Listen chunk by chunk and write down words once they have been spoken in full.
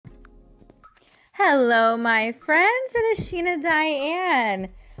Hello, my friends. It is Sheena Diane.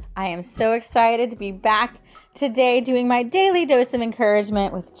 I am so excited to be back today doing my daily dose of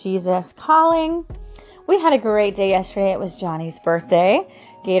encouragement with Jesus Calling. We had a great day yesterday. It was Johnny's birthday.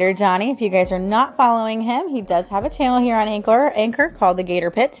 Gator Johnny, if you guys are not following him, he does have a channel here on Anchor called The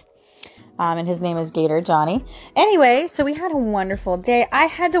Gator Pit. And his name is Gator Johnny. Anyway, so we had a wonderful day. I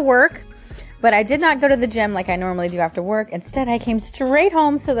had to work, but I did not go to the gym like I normally do after work. Instead, I came straight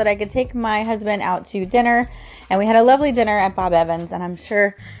home so that I could take my husband out to dinner. And we had a lovely dinner at Bob Evans. And I'm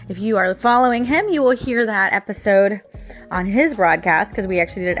sure if you are following him, you will hear that episode on his broadcast, because we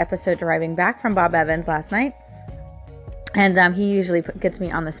actually did an episode driving back from Bob Evans last night. And he usually gets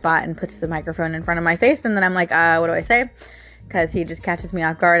me on the spot and puts the microphone in front of my face. And then I'm like, what do I say? Because he just catches me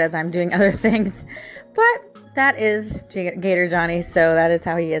off guard as I'm doing other things. But that is Gator Johnny, so that is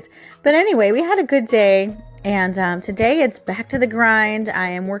how he is. But anyway, we had a good day, and today it's back to the grind. I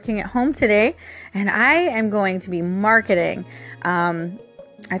am working at home today, and I am going to be marketing.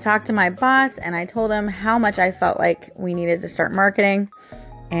 I talked to my boss, and I told him how much I felt like we needed to start marketing,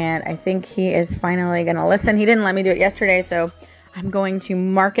 and I think he is finally going to listen. He didn't let me do it yesterday, so I'm going to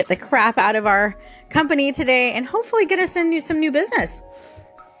market the crap out of our company today and hopefully get us into some new business.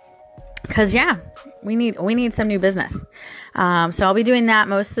 Because, yeah, we need some new business. So I'll be doing that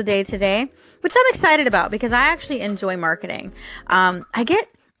most of the day today, which I'm excited about because I actually enjoy marketing. I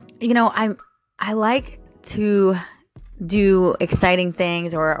like to do exciting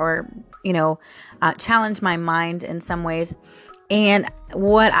things or challenge my mind in some ways. And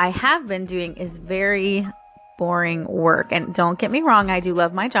what I have been doing is very boring work. And don't get me wrong, I do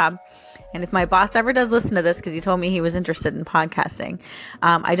love my job. And if my boss ever does listen to this, because he told me he was interested in podcasting,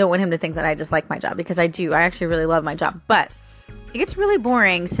 I don't want him to think that I just like my job, because I do. I actually really love my job. But it gets really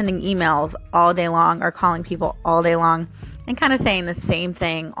boring sending emails all day long or calling people all day long and kind of saying the same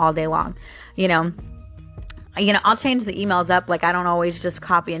thing all day long. I'll change the emails up. Like, I don't always just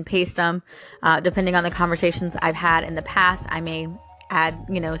copy and paste them. Depending on the conversations I've had in the past, I may add,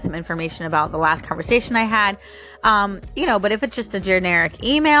 some information about the last conversation I had. But if it's just a generic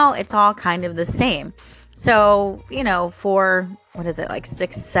email, it's all kind of the same. So, for,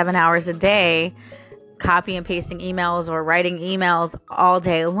 6-7 hours a day, copy and pasting emails or writing emails all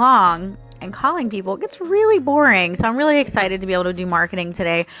day long and calling people gets really boring. So I'm really excited to be able to do marketing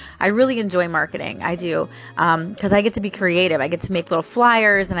today. I really enjoy marketing. I do. Because I get to be creative. I get to make little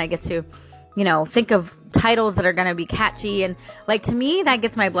flyers, and I get to think of titles that are going to be catchy. And to me, that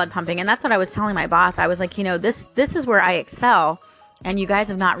gets my blood pumping. And that's what I was telling my boss. I was like, this is where I excel. And you guys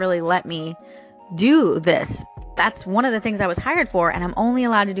have not really let me do this. That's one of the things I was hired for. And I'm only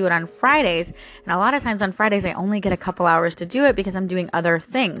allowed to do it on Fridays. And a lot of times on Fridays, I only get a couple hours to do it because I'm doing other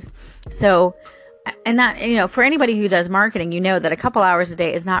things. So, and that, for anybody who does marketing, that a couple hours a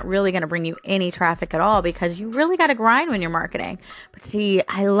day is not really going to bring you any traffic at all, because you really got to grind when you're marketing. But see,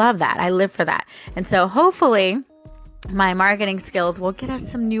 I love that. I live for that. And so hopefully my marketing skills will get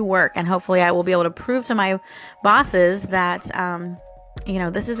us some new work, and hopefully I will be able to prove to my bosses that,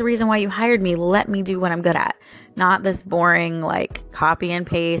 this is the reason why you hired me. Let me do what I'm good at. Not this boring, copy and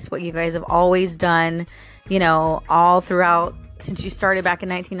paste, what you guys have always done, all throughout since you started back in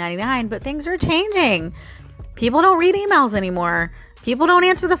 1999, but things are changing. People don't read emails anymore. People don't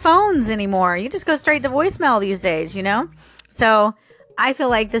answer the phones anymore. You just go straight to voicemail these days, So I feel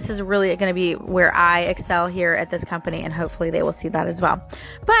like this is really going to be where I excel here at this company, and hopefully they will see that as well.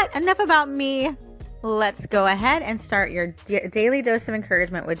 But enough about me. Let's go ahead and start your daily dose of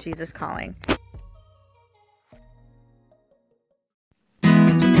encouragement with Jesus Calling.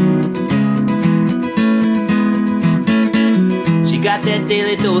 Got that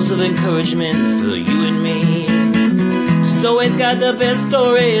daily dose of encouragement for you and me. She's always got the best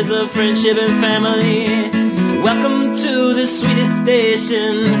stories of friendship and family. Welcome to the sweetest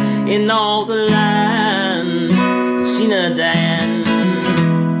station in all the land, Sheena Diane.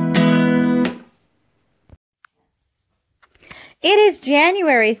 It is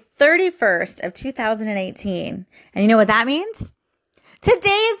January 31st of 2018. And you know what that means? Today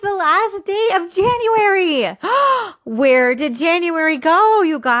is the last day of January. Where did January go,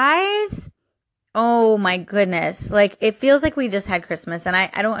 you guys? Oh my goodness. It feels like we just had Christmas, and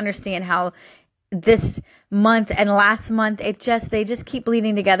I don't understand how this month and last month, they just keep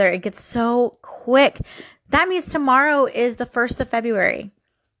bleeding together. It gets so quick. That means tomorrow is the 1st of February.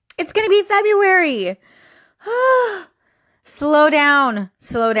 It's going to be February. Slow down.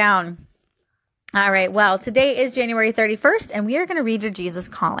 All right, well, today is January 31st, and we are going to read your Jesus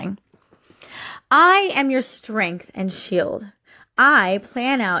Calling. I am your strength and shield. I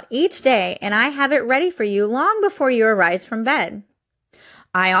plan out each day, and I have it ready for you long before you arise from bed.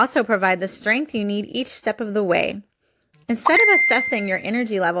 I also provide the strength you need each step of the way. Instead of assessing your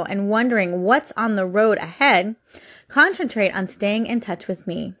energy level and wondering what's on the road ahead, concentrate on staying in touch with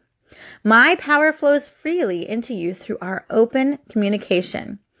me. My power flows freely into you through our open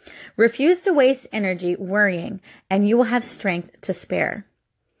communication. Refuse to waste energy worrying, and you will have strength to spare.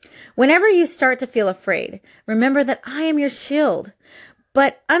 Whenever you start to feel afraid, remember that I am your shield.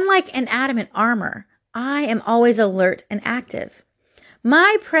 But unlike an adamant armor, I am always alert and active.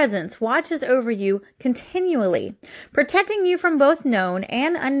 My presence watches over you continually, protecting you from both known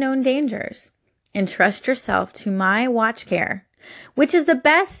and unknown dangers. Entrust yourself to my watch care, which is the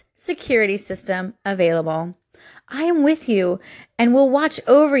best security system available. I am with you and will watch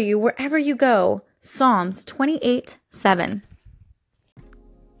over you wherever you go. Psalms 28:7.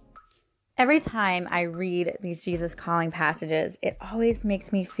 Every time I read these Jesus calling passages, it always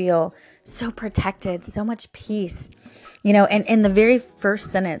makes me feel so protected, so much peace. And in the very first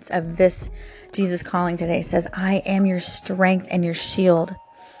sentence of this Jesus calling today says, I am your strength and your shield.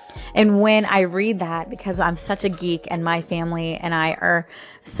 And when I read that, because I'm such a geek and my family and I are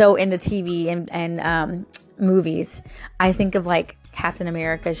so into TV and movies, I think of like Captain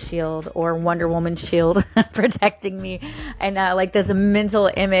America's shield or Wonder Woman's shield protecting me, and like this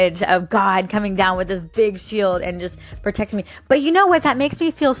mental image of God coming down with this big shield and just protecting me. But you know what? That makes me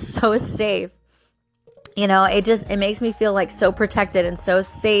feel so safe. It makes me feel like so protected and so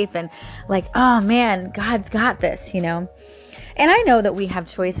safe and like, oh man, God's got this, And I know that we have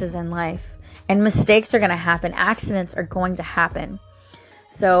choices in life and mistakes are going to happen. Accidents are going to happen.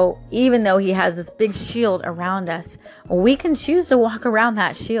 So even though he has this big shield around us, we can choose to walk around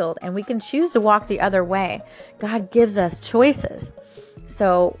that shield and we can choose to walk the other way. God gives us choices.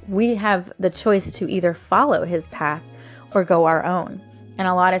 So we have the choice to either follow his path or go our own. And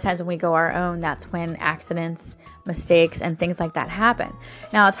a lot of times when we go our own, that's when accidents, mistakes, and things like that happen.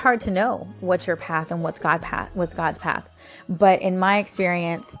 Now, it's hard to know what's your path and what's God's path. But in my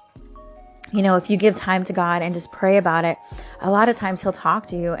experience, if you give time to God and just pray about it, a lot of times he'll talk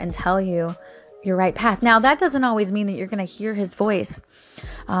to you and tell you your right path. Now, that doesn't always mean that you're going to hear his voice.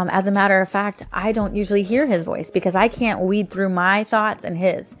 As a matter of fact, I don't usually hear his voice because I can't weed through my thoughts and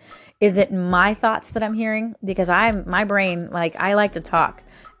his. Is it my thoughts that I'm hearing? Because my brain, I like to talk,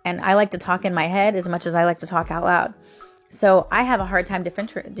 and I like to talk in my head as much as I like to talk out loud. So I have a hard time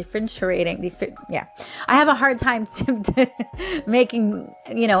differentiating. I have a hard time making,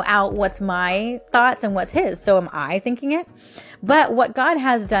 out what's my thoughts and what's his. So am I thinking it? But what God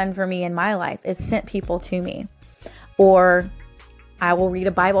has done for me in my life is sent people to me, or I will read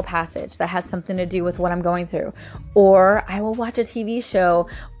a Bible passage that has something to do with what I'm going through, or I will watch a TV show,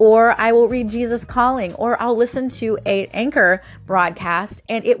 or I will read Jesus Calling, or I'll listen to an Anchor broadcast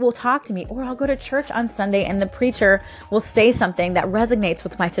and it will talk to me, or I'll go to church on Sunday and the preacher will say something that resonates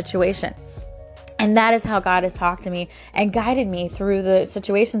with my situation. And that is how God has talked to me and guided me through the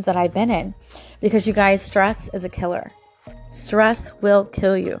situations that I've been in. Because you guys, stress is a killer. Stress will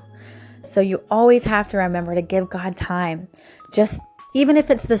kill you. So you always have to remember to give God time. Even if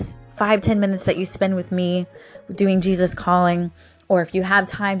it's this 5-10 minutes that you spend with me doing Jesus Calling, or if you have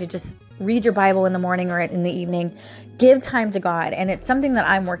time to just read your Bible in the morning or in the evening, give time to God. And it's something that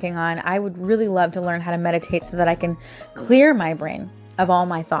I'm working on. I would really love to learn how to meditate so that I can clear my brain of all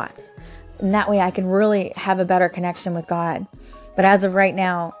my thoughts. And that way I can really have a better connection with God. But as of right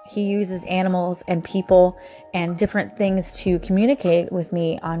now, he uses animals and people and different things to communicate with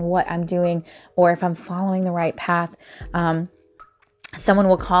me on what I'm doing or if I'm following the right path. Someone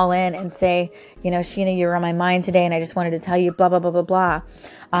will call in and say, Sheena, you were on my mind today and I just wanted to tell you blah, blah, blah, blah, blah.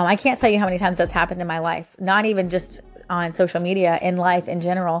 I can't tell you how many times that's happened in my life, not even just on social media, in life in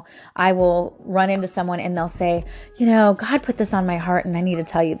general. I will run into someone and they'll say, God put this on my heart and I need to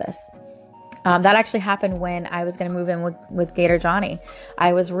tell you this. That actually happened when I was going to move in with Gator Johnny.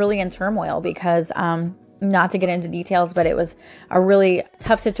 I was really in turmoil because, not to get into details, but it was a really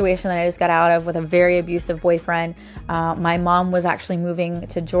tough situation that I just got out of with a very abusive boyfriend. My mom was actually moving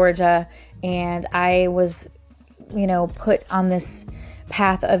to Georgia and I was, put on this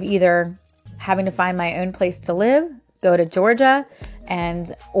path of either having to find my own place to live, go to Georgia,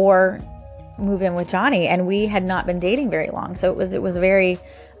 or move in with Johnny. And we had not been dating very long. So it was very,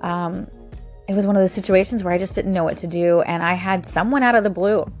 it was one of those situations where I just didn't know what to do. And I had someone out of the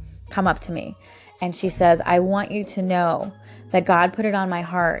blue come up to me and she says, I want you to know that God put it on my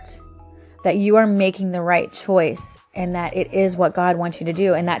heart, that you are making the right choice and that it is what God wants you to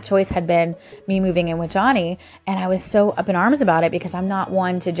do. And that choice had been me moving in with Johnny. And I was so up in arms about it because I'm not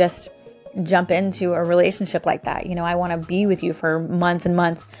one to just jump into a relationship like that. I want to be with you for months and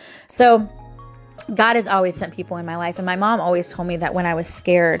months. So God has always sent people in my life. And my mom always told me that when I was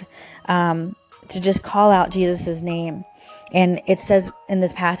scared, to just call out Jesus's name. And it says in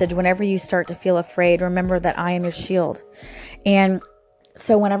this passage, whenever you start to feel afraid, remember that I am your shield. And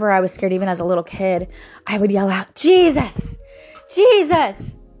so whenever I was scared, even as a little kid, I would yell out, Jesus,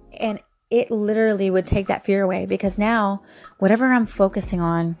 Jesus. And it literally would take that fear away, because now whatever I'm focusing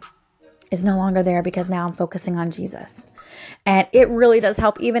on is no longer there, because now I'm focusing on Jesus. And it really does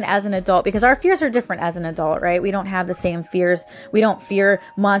help even as an adult, because our fears are different as an adult, right? We don't have the same fears. We don't fear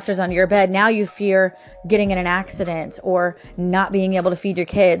monsters under your bed. Now you fear getting in an accident, or not being able to feed your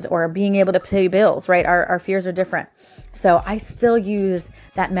kids, or being able to pay bills, right? Our fears are different. So I still use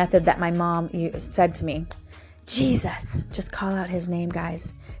that method that my mom said to me. Jesus. Just call out his name,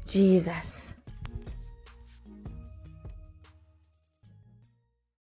 guys. Jesus.